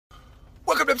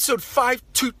Welcome to episode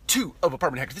 522 of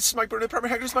Apartment Hacker. This is Mike Burnett,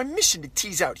 Apartment Hacker. It's my mission to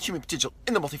tease out human potential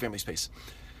in the multifamily space.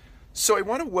 So I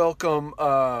want to welcome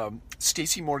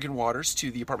Stacy Morgan Waters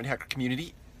to the Apartment Hacker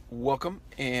community. Welcome,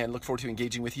 and look forward to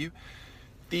engaging with you.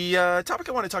 The topic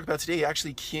I want to talk about today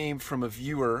actually came from a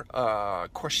viewer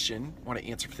question I want to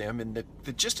answer for them. And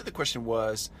the gist of the question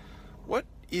was, what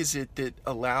is it that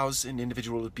allows an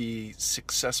individual to be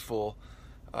successful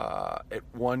at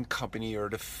one company, or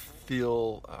to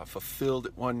feel fulfilled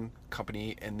at one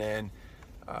company, and then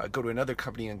go to another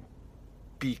company and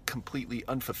be completely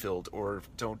unfulfilled, or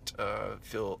don't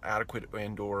feel adequate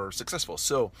and or successful?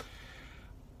 So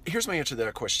here's my answer to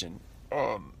that question,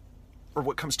 or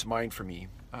what comes to mind for me.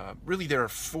 Really, there are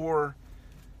four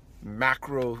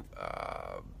macro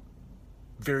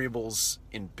variables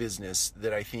in business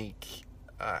that I think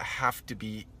have to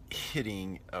be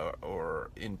hitting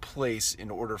or in place in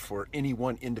order for any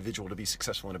one individual to be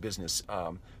successful in a business.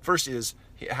 First is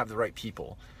have the right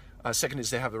people. Second is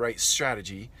to have the right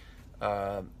strategy.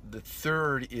 The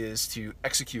third is to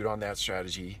execute on that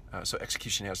strategy. So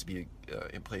execution has to be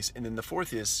in place. And then the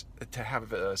fourth is to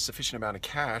have a sufficient amount of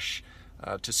cash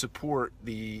to support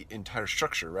the entire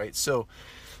structure, right? So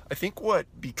I think what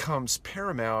becomes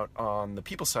paramount on the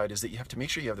people side is that you have to make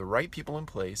sure you have the right people in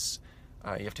place.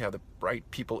 You have to have the right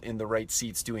people in the right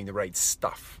seats doing the right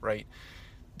stuff, right?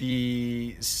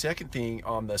 The second thing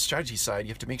on the strategy side, you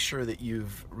have to make sure that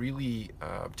you've really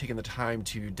taken the time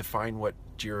to define what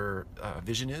your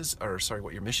vision is,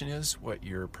 what your mission is, what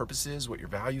your purpose is, what your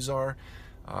values are.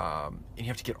 And you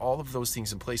have to get all of those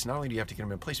things in place. Not only do you have to get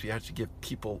them in place, but you have to get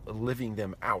people living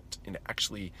them out and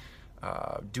actually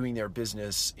doing their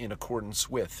business in accordance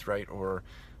with, right? Or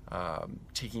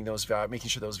taking those making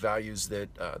sure those values that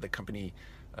the company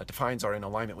defines are in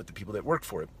alignment with the people that work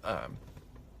for it.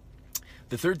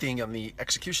 The third thing on the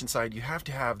execution side, you have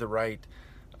to have the right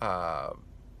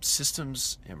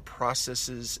systems and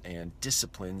processes and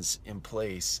disciplines in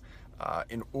place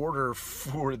in order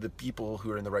for the people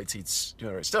who are in the right seats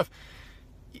doing the right stuff.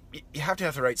 You have to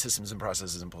have the right systems and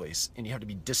processes in place, and you have to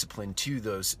be disciplined to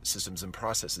those systems and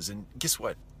processes. And guess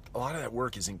what? A lot of that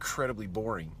work is incredibly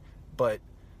boring, but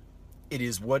it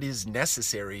is what is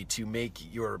necessary to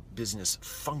make your business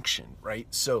function, right?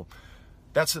 So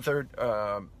that's the third.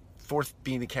 Fourth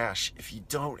being the cash. If you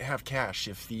don't have cash,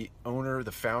 if the owner,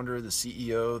 the founder, the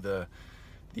CEO, the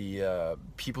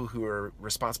people who are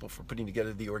responsible for putting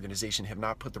together the organization have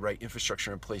not put the right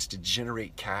infrastructure in place to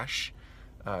generate cash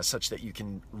such that you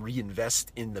can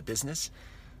reinvest in the business,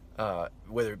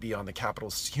 whether it be on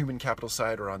the human capital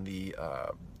side or on the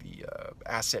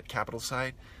asset capital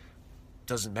side,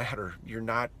 doesn't matter. You're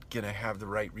not going to have the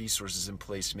right resources in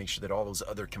place to make sure that all those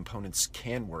other components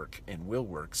can work and will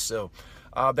work. So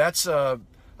that's a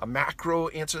macro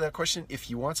answer to that question. If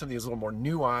you want something that's a little more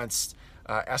nuanced,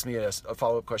 ask me a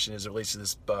follow-up question as it relates to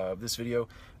this video,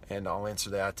 and I'll answer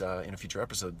that in a future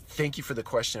episode. Thank you for the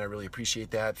question. I really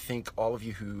appreciate that. Thank all of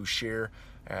you who share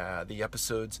the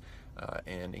episodes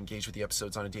and engage with the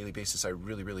episodes on a daily basis. I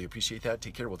really, really appreciate that.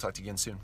 Take care. We'll talk to you again soon.